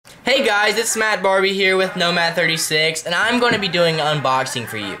Hey guys, it's Matt Barbie here with Nomad36, and I'm going to be doing an unboxing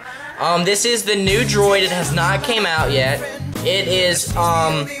for you. This is the new droid. It has not came out yet. It is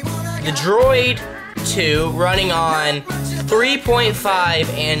the Droid 2 running on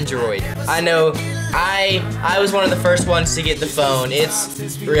 3.5 Android. I know I was one of the first ones to get the phone.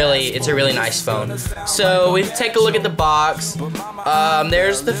 It's a really nice phone. So we take a look at the box.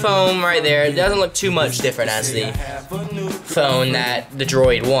 There's the phone right there. It doesn't look too much different as the phone that the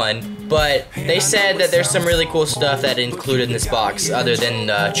Droid 1, but they said that there's some really cool stuff that included in this box other than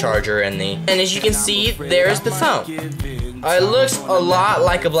the charger and as you can see, there's the phone. It looks a lot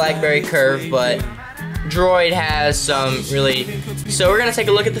like a BlackBerry Curve, but Droid has some so we're gonna take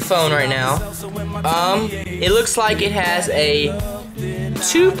a look at the phone right now. It looks like it has a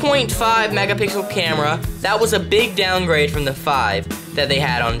 2.5 megapixel camera. That was a big downgrade from the 5 that they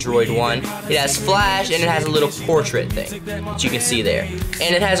had on Droid 1. It has flash and it has a little portrait thing that you can see there.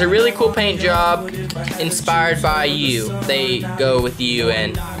 And it has a really cool paint job inspired by you. They go with you,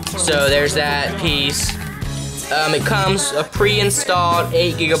 and so there's that piece. It comes a pre-installed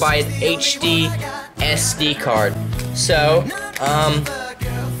 8GB HD SD card. So,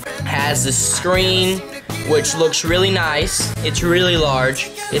 has the screen, which looks really nice. It's really large.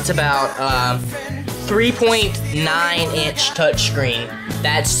 It's about 3.9-inch touchscreen.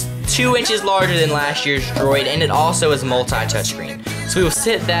 That's 2 inches larger than last year's Droid, and it also is multi-touchscreen. So we will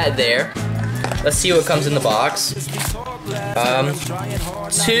sit that there. Let's see what comes in the box.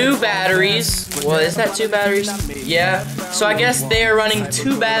 2 batteries. Well, is that 2 batteries? Yeah. So I guess they are running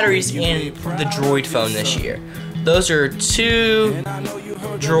 2 batteries in the Droid phone this year. Those are 2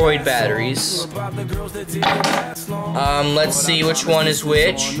 Droid batteries. Let's see which one is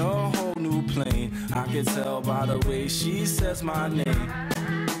which. I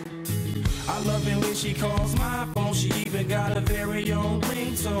love it when she calls my phone. She even got a very own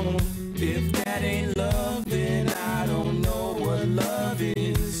ringtone. If that ain't love, then I don't know what love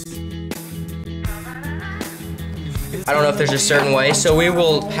is. I don't know if there's a certain way, so we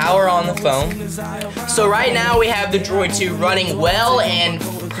will power on the phone. So right now we have the Droid 2 running well and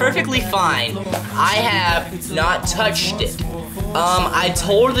perfectly fine. I have not touched it. I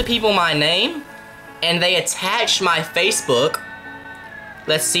told the people my name, and they attached my Facebook.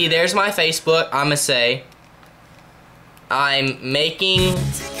 Let's see, there's my Facebook. I'm gonna say I'm making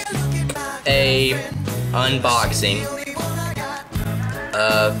a unboxing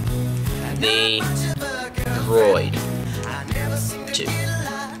of the Droid 2.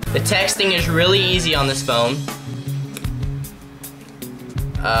 The texting is really easy on this phone.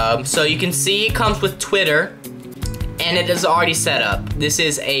 So you can see it comes with Twitter, and it is already set up. This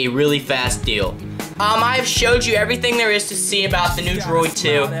is a really fast deal. I've showed you everything there is to see about the new Droid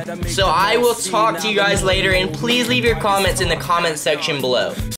 2, so I will talk to you guys later, and please leave your comments in the comment section below.